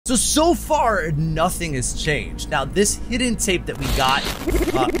So far, nothing has changed. Now, this hidden tape that we got...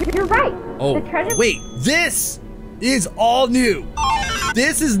 You're right. Oh, the treasure... wait. This is all new.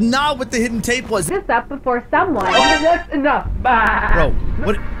 This is not what the hidden tape was. This up before someone... Okay, that's enough. Bro,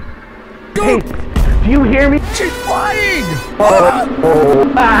 what... Hey, do you hear me? She's flying!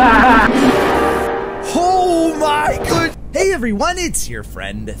 Oh my good... Hey everyone, it's your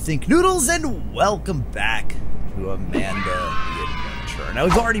friend Thinknoodles, and welcome back to Amanda the Adventure. Now,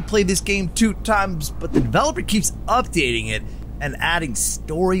 we've already played this game 2 times, but the developer keeps updating it and adding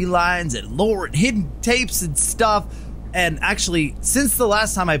storylines and lore and hidden tapes and stuff. And actually, since the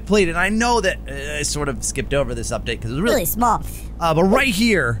last time I played it, I know that I sort of skipped over this update because it was really small. But right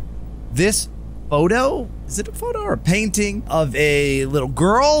here, this photo, is it a photo or a painting of a little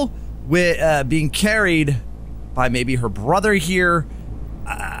girl with being carried by maybe her brother here?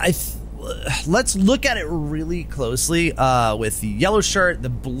 Let's look at it really closely with the yellow shirt, the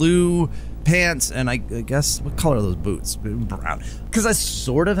blue pants, and I guess, what color are those boots? Brown. Because I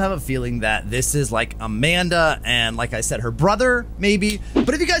sort of have a feeling that this is like Amanda and, like I said, her brother, maybe.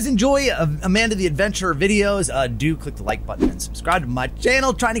 But if you guys enjoy Amanda the Adventure videos, do click the like button and subscribe to my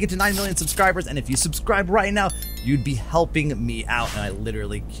channel, trying to get to 9 million subscribers. And if you subscribe right now, you'd be helping me out, and I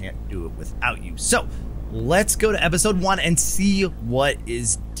literally can't do it without you. So let's go to episode 1 and see what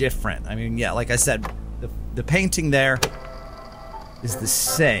is different. I mean, yeah, like I said, the painting there is the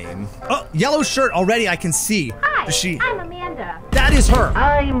same. Oh, yellow shirt already, I can see. Hi, I'm Amanda. That is her.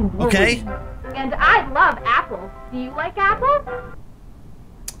 I'm Willie. Okay. And I love apples. Do you like apples?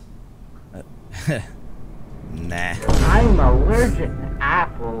 Nah. I'm allergic to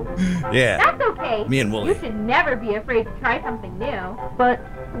apples. Yeah. That's okay. Me and Wooly. You should never be afraid to try something new. But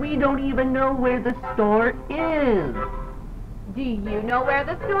we don't even know where the store is. Do you know where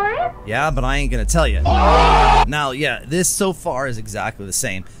the store is? Yeah, but I ain't gonna tell you. Now, yeah, this so far is exactly the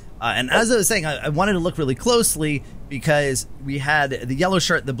same. And as I was saying, I wanted to look really closely because we had the yellow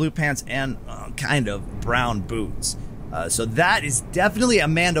shirt, the blue pants, and kind of brown boots. So that is definitely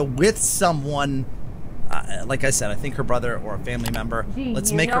Amanda with someone. Like I said, I think her brother or a family member.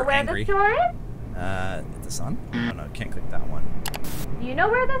 Let's make her angry. Do you know where the store is? The sun? Oh no, can't click that one. Do you know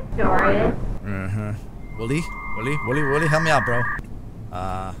where the store is? Wooly, help me out, bro.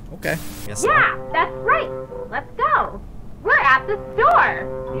 Okay. Guess yeah, that's right. Let's go. We're at the store.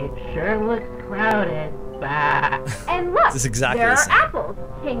 It sure looks crowded. Bah. And look, This is exactly there the are same. apples.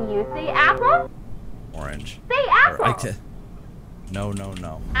 Can you say apple? Orange. Say apple. No.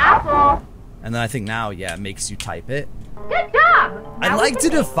 Apple. And then I think now, yeah, it makes you type it. Good job. I Now like we to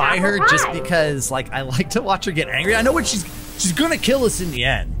can make defy her apple just pie. because, like, I like to watch her get angry. I know what she's gonna kill us in the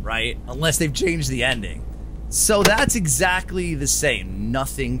end, right? Unless they've changed the ending. So that's exactly the same.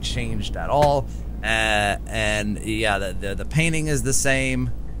 Nothing changed at all. And yeah, the painting is the same.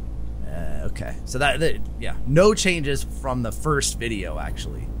 Okay, so yeah, no changes from the first video,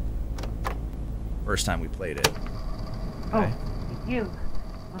 actually. First time we played it. Okay. Oh, you.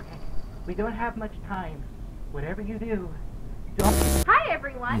 Okay, we don't have much time. Whatever you do, don't... Hi,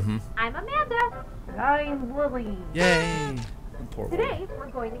 everyone. I'm Amanda. I'm Willie. Yay! Poor Willy. Today, we're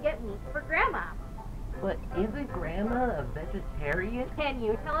going to get meat for Grandma. But isn't Grandma a vegetarian? Can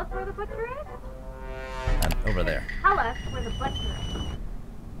you tell us where the butcher is? Over there. Tell us where the butcher is.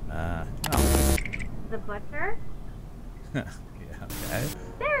 No. The butcher? Yeah, okay.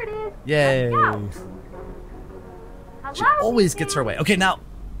 There it is. Yay! Let's go. She Hello, always Missy. gets her way. Okay, now,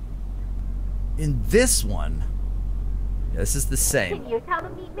 in this one, yeah, this is the same. Can you tell the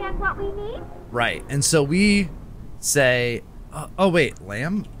meat man what we need? Right, and so we say, oh wait,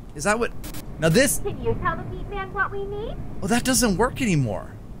 lamb? Is that what? Now this, Can you tell the meat man what we need? oh, that doesn't work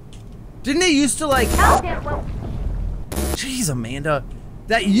anymore. Didn't it used to like, Tell him what... jeez, Amanda,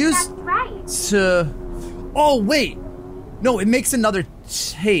 that That's used right. to, oh wait, no, it makes another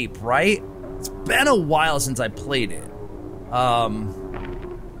tape, right? It's been a while since I played it.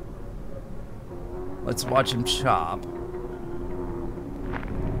 Let's watch him chop.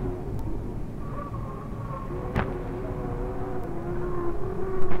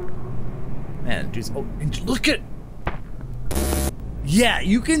 Man, dude, oh, and look at, yeah,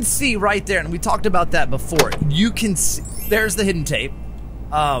 you can see right there, and we talked about that before. You can see, there's the hidden tape.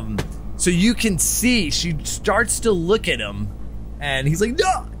 So you can see she starts to look at him, and he's like,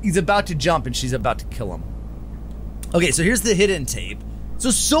 no! He's about to jump, and she's about to kill him. Okay, so here's the hidden tape.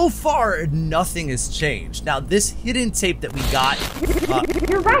 So far, nothing has changed. Now, this hidden tape that we got...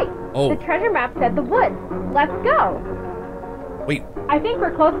 You're right. Oh. The treasure map said the woods. Let's go. Wait, I think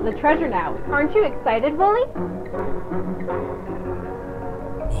we're close to the treasure now. Aren't you excited, Wooly?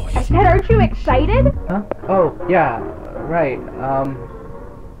 oh, I said, aren't you excited? Huh? Oh, yeah, right.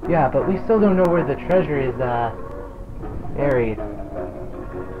 Yeah, but we still don't know where the treasure is, buried.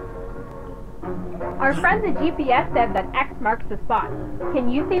 Our friend the GPS said that X marks the spot. Can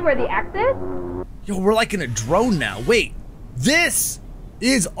you see where the X is? Yo, we're like in a drone now. Wait, this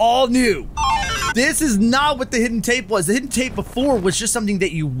is all new. This is not what the hidden tape was. The hidden tape before was just something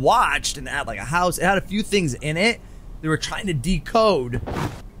that you watched and it had like a house. It had a few things in it they were trying to decode.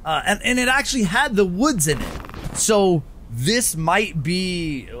 And it actually had the woods in it. So this might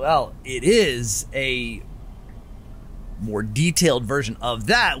be, well, it is a more detailed version of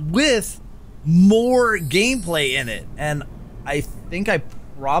that with more gameplay in it. And I think I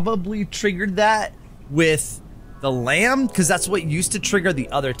probably triggered that with the lamb because that's what used to trigger the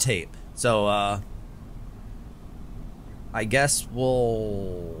other tape. So I guess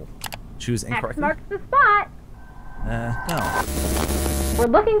we'll choose incorrectly. X marks the spot. No. We're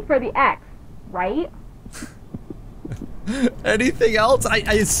looking for the X, right? Anything else?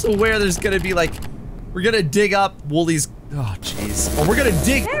 I swear there's gonna be like, we're gonna dig up Wooly's, oh jeez. Or we're gonna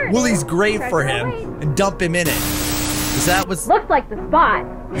dig Wooly's grave for him and dump him in it. Is that what's... Looks like the spot.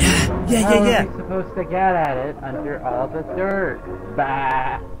 Yeah. How are we supposed to get at it under all the dirt?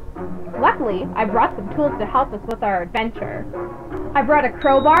 Bah. Luckily, I brought some tools to help us with our adventure. I brought a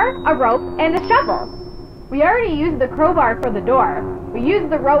crowbar, a rope, and a shovel. We already used the crowbar for the door. We used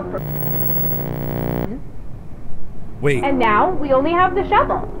the rope for... Wait. And now, we only have the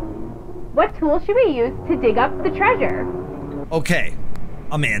shovel. What tool should we use to dig up the treasure? Okay,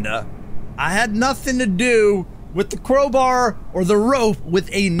 Amanda. I had nothing to do with the crowbar or the rope with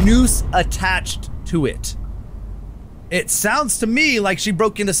a noose attached to it. It sounds to me like she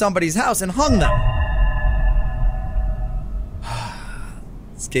broke into somebody's house and hung them.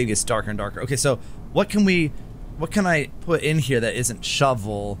 This game gets darker and darker. Okay, so what can I put in here that isn't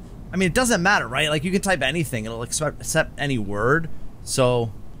shovel? I mean, it doesn't matter, right? Like, you can type anything. It'll accept any word.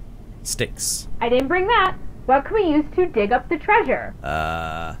 So, sticks. I didn't bring that. What can we use to dig up the treasure?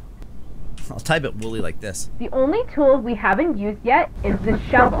 I'll type it Wooly like this. The only tool we haven't used yet is the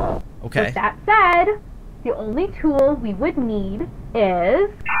shovel. Okay. With that said, the only tool we would need is...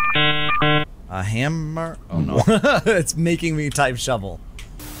 A hammer? Oh, no. It's making me type shovel.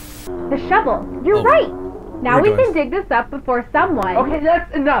 The shovel. You're right. Now we can dig this up before someone... Okay,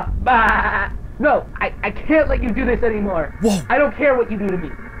 that's enough. Bah. No, I can't let you do this anymore. Whoa. I don't care what you do to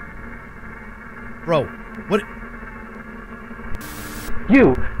me. Bro, what?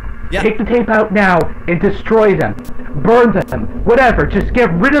 You. Yeah. Take the tape out now and destroy them. Burn them. Whatever. Just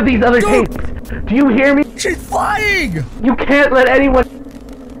get rid of these other tapes. Do you hear me? She's flying! You can't let anyone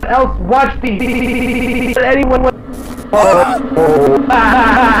else watch these. Let anyone...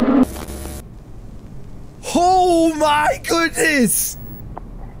 Oh my goodness!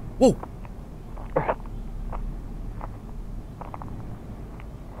 Whoa.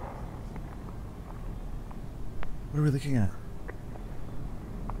 What are we looking at?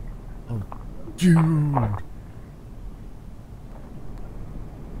 Oh, dude.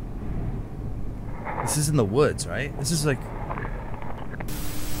 This is in the woods, right? This is like...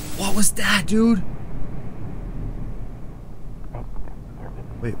 What was that, dude?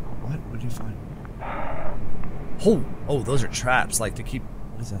 Wait, what? What did you find? Oh, those are traps, like to keep...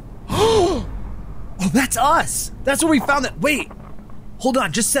 What is that? Oh, that's us! That's where we found that... Wait! Hold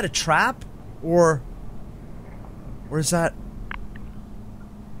on, just set a trap? Or is that...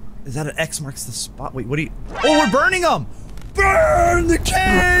 Is that an X marks the spot? Wait, what do you... Oh, we're burning them! Burn the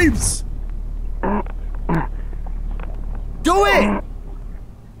caves! Do it!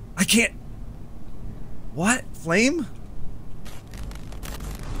 I can't... What? Flame?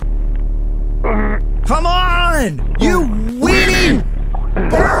 Come on! You weenie!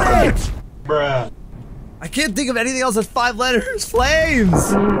 Burn it! Bruh. I can't think of anything else that's 5 letters.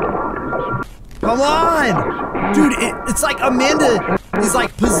 Flames! Come on! Dude, it's like Amanda is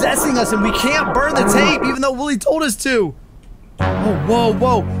like possessing us and we can't burn the tape even though Wooly told us to. Oh,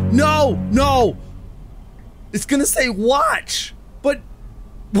 whoa. No! It's gonna say watch, but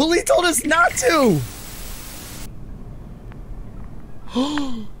Wooly told us not to.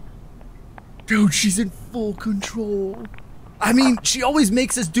 Dude, she's in full control. I mean, she always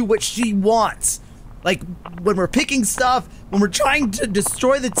makes us do what she wants. Like, when we're picking stuff, when we're trying to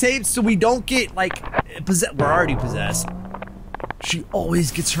destroy the tapes so we don't get, like, possessed. We're already possessed. She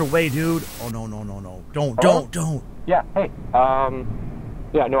always gets her way, dude. Oh, no. Don't. Yeah, hey,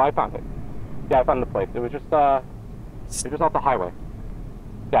 yeah, no, I found it. Yeah, I found the place. It was just off the highway.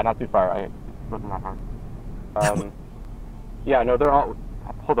 Yeah, not too far. It wasn't that hard. Yeah, no, they're all...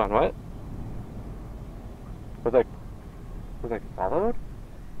 Hold on, what? Was I followed?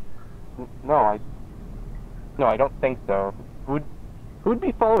 No, I don't think so. Who'd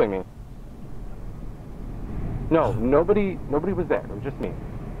be following me? No, nobody was there. It was just me.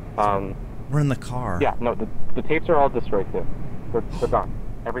 We're in the car. Yeah, no, the tapes are all destroyed too. They're gone.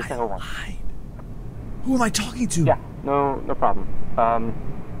 Every single one. Who am I talking to? Yeah, no problem.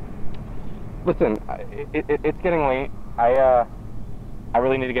 Listen, it's getting late. I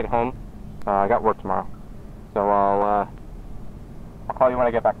really need to get home. I got work tomorrow. So I'll call you when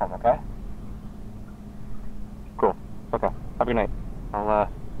I get back home, okay? Cool. Okay. Have a good night. I'll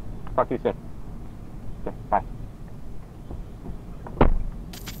talk to you soon. Okay, bye.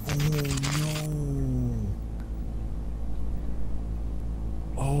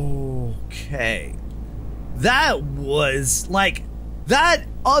 Oh no. Okay. That was like that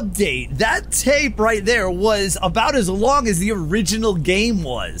update, that tape right there was about as long as the original game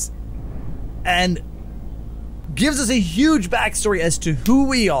was. And gives us a huge backstory as to who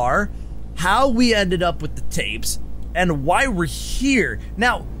we are, how we ended up with the tapes, and why we're here.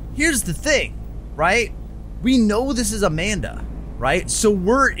 Now, here's the thing, right? We know this is Amanda, right? So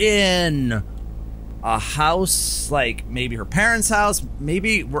we're in a house, like maybe her parents' house,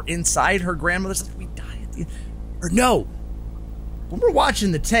 maybe we're inside her grandmother's house. We die at the end. Or no, when we're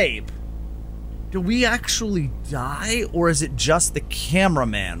watching the tape, do we actually die, or is it just the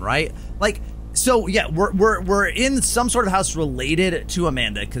cameraman, right? Like, so yeah, we're in some sort of house related to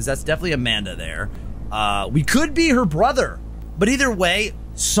Amanda, because that's definitely Amanda there. We could be her brother, but either way,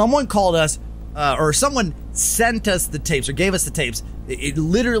 someone called us, or someone sent us the tapes, or gave us the tapes. It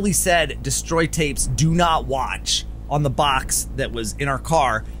literally said, destroy tapes, do not watch, on the box that was in our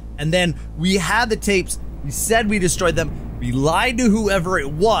car. And then we had the tapes, we said we destroyed them, we lied to whoever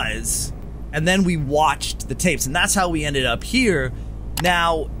it was, and then we watched the tapes, and that's how we ended up here.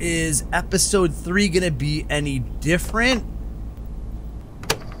 Now, is episode 3 gonna be any different?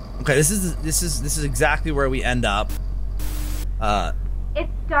 Okay, this is exactly where we end up.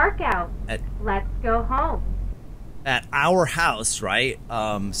 It's dark out. Let's go home. At our house, right?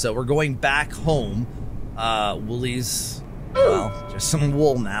 So we're going back home. Woolie's, well, just some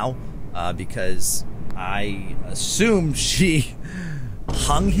wool now, because I assumed she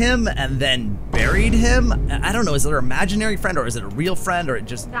hung him and then buried him. I don't know, is it her imaginary friend, or is it a real friend, or it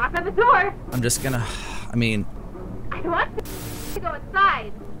just... Knock on the door. I'm just gonna, I mean... I want to go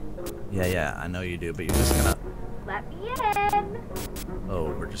inside. Yeah, I know you do, but you're just gonna... Let me in.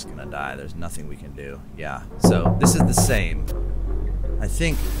 Oh, we're just gonna die. There's nothing we can do. Yeah, so this is the same. I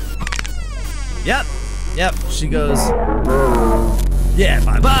think... Yep, she goes... Yeah,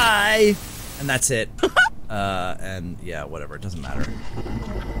 bye-bye! And that's it. And yeah, whatever, it doesn't matter.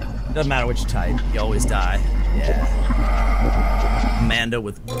 It doesn't matter which type, you always die. Yeah. Amanda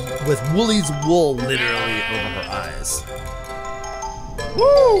with Woolie's wool literally over her eyes.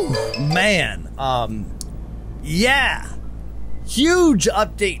 Woo! Man, yeah. Huge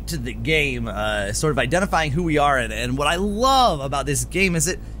update to the game, sort of identifying who we are, and what I love about this game is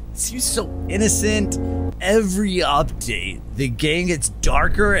it seems so innocent. Every update, the game gets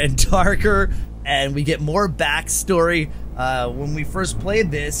darker and darker, and we get more backstory. When we first played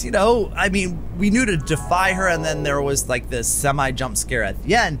this, you know, I mean, we knew to defy her, and then there was like this semi-jump scare at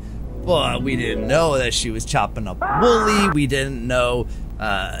the end, but we didn't know that she was chopping up Woolie. We didn't know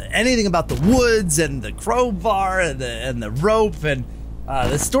anything about the woods and the crowbar and the rope, and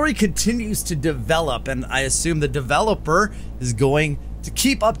the story continues to develop, and I assume the developer is going to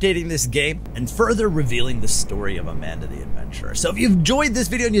keep updating this game and further revealing the story of Amanda the Adventurer. So if you enjoyed this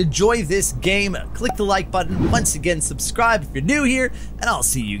video and you enjoy this game, click the like button. Once again, subscribe if you're new here, and I'll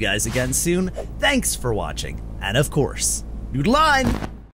see you guys again soon. Thanks for watching, and of course, Noodle on!